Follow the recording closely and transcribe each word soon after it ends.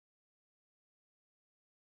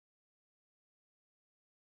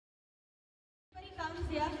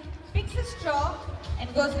straw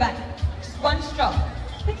and goes back. Just one straw.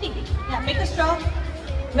 Quickly. Yeah, pick a straw.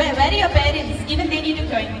 Where are your parents? Even they need to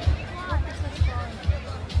join.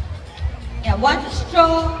 Yeah, one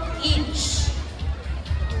straw each.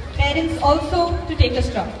 Parents also to take a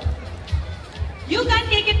straw. You can't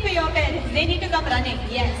take it for your parents. They need to come running.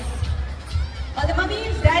 Yes. Or the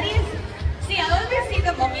mummies, daddies. See, I always see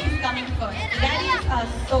the mummies coming first. Daddies are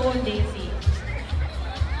so lazy.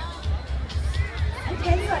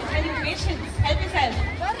 I'll tell you, patience. Help yourself.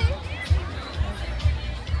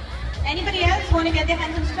 Anybody else want to get their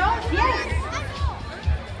hands on straws? Yes.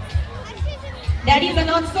 Daddies are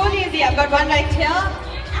not so lazy. I've got one right here.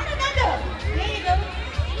 And another. There you go.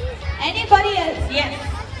 Anybody else? Yes.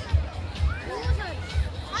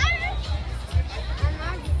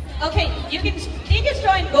 Okay, you can take a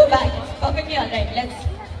straw and go back. It's perfectly alright.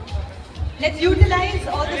 Let's utilize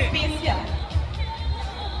all the space here.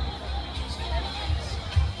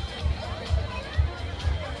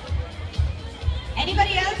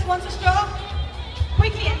 Anybody else wants a straw?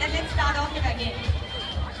 Quickly, and then let's start off it again.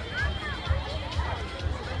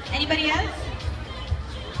 Anybody else?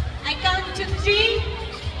 I count to 3,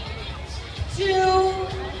 2,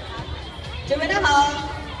 2.5.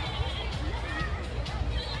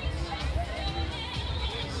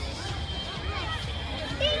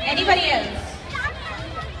 Anybody else?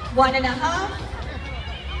 1.5,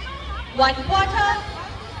 1/4,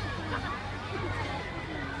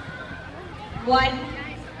 1/2,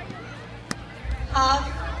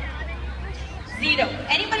 0.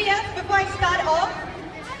 Anybody else before I start off?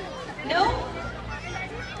 No?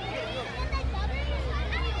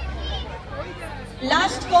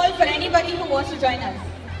 Last call for anybody who wants to join us.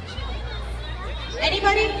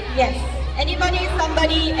 Anybody? Yes. Anybody,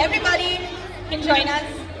 somebody, everybody can join us.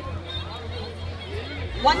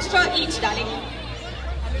 One straw each, darling.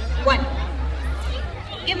 One.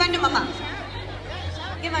 Give one to mama.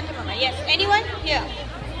 Give one to mama. Yes. Anyone? Here.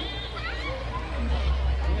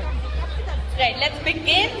 Right, let's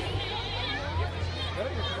begin.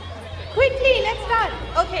 Quickly, let's start.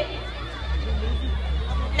 Okay.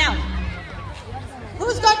 Now,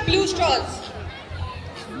 who's got blue straws?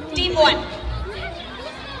 Team 1.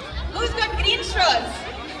 Who's got green straws?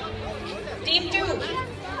 Team 2.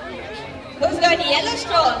 Who's got yellow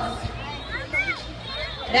straws?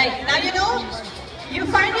 Right, now you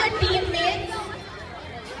find your teammates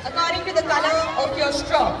according to the color of your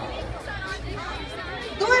straw.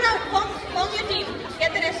 Go around, form your team.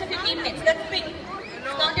 Get the rest of your teammates. That's pink.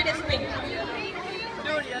 It's counted as pink.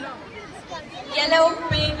 Yellow,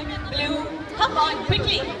 pink, blue. Come on,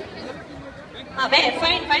 quickly. Where?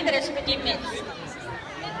 Find the rest of your teammates.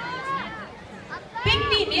 Pink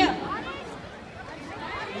team, yeah.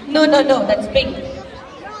 No, that's pink.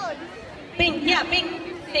 Pink, yeah, pink.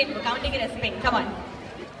 Same, counting it as pink. Come on.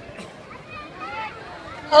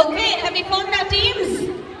 Okay, have we formed our teams?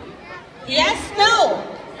 Yes, no?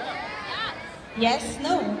 Yes,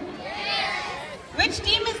 no? Which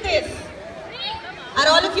team is this? Are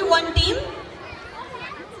all of you one team?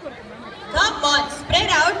 Come on, spread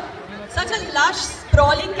out. Such a lush,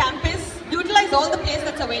 sprawling campus. Utilize all the place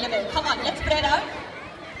that's available. Come on, let's spread out.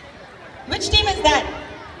 Which team is that?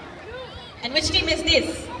 And which team is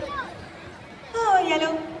this? Oh,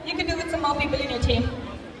 yellow. You can do with some more people in your team.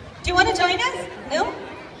 Do you want to join us? No?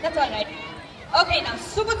 That's alright. Okay, now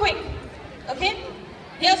super quick. Okay?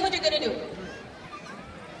 Here's what you're going to do.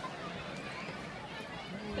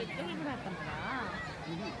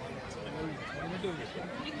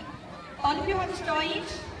 All of you have a straw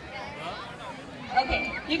each?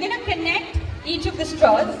 Okay. You're going to connect each of the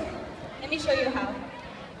straws. Let me show you how.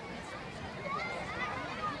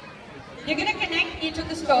 You're going to connect each of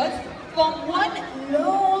the straws, form one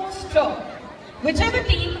long straw. Whichever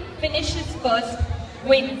team finishes first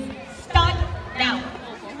wins. Start now.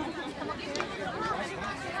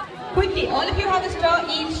 Quickly, all of you have a straw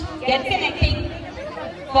each. Get connecting.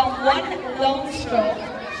 Form one long straw.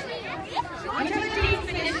 Whichever team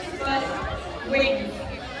finishes first wins.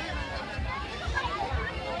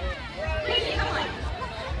 Quickly, come on.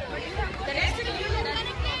 The rest of you do not ready?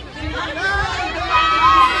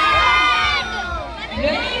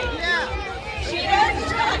 Cheers,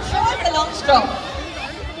 show us the long straw.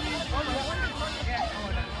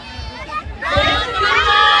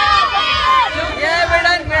 Yeah,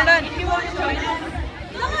 we're done. If you want to join us,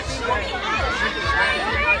 come on, show me how.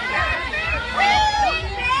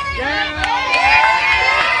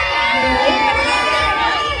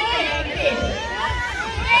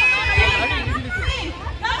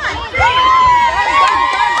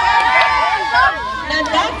 Now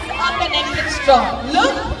that's our connected straw.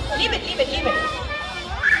 Look, leave it.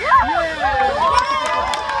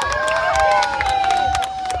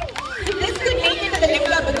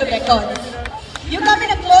 records. You come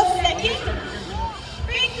in a close second.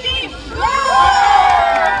 Pink team, go!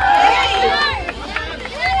 Hey!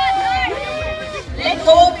 Let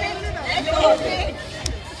go of it. Let go of it.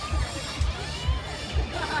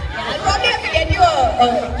 Yeah, I'll probably have to get you a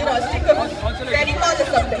stick of Fairycall or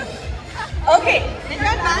something. Okay,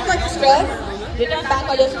 return back on your straws. Return back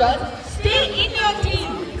on your straws. Stay in your team.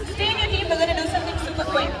 Stay in your team. We're going to do something super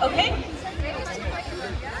quick, okay?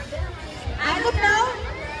 As of now,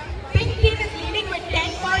 pink team is leading with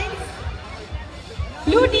 10 points.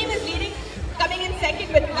 Blue team is leading, coming in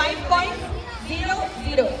second with 5 points.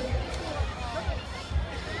 0-0.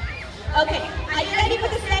 Okay, are you ready for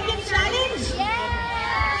the second challenge? Yeah!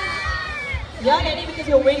 You're ready because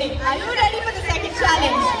you're winning. Are you ready for the second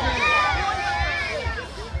challenge?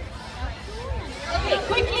 Okay,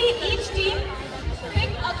 quickly, each team pick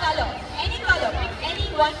a color. Any color. Pick any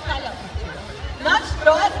one color. Not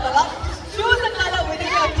straws, Baba. Just choose a color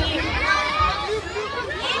within your team.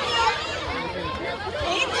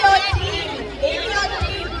 In your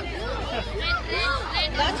team.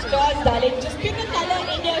 Not straws, darling. Just pick a color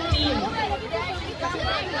in your team.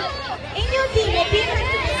 In your team has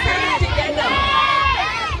to be playing together.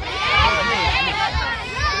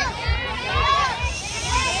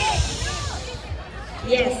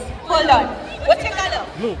 Yes. Hold on. What's your color?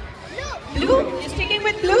 Blue. Blue? You're sticking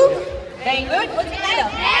with blue? Very good. What's your color?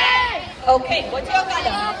 Red. Okay. What's your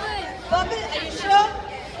color? Purple. Are you sure?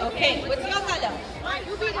 Okay. What's your color?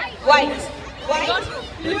 White. White,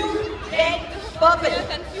 blue, red, purple.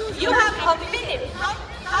 You have a minute.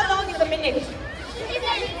 How long is a minute?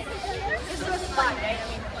 This was smart, right? I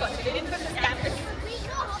mean, of course, you didn't put this campus.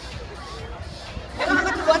 You know how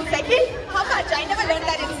much is 1 second? How much? I never learned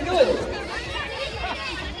that in school.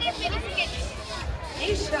 Are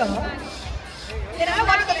you sure? Can I have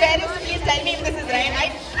one of the parents please tell me if this is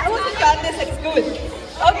right? I wasn't taught this at school.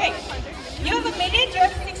 Okay. You have a minute, you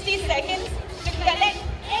have 60 seconds to collect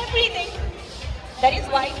everything that is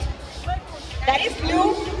white, that is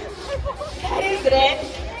blue, that is red,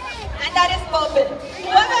 and that is purple.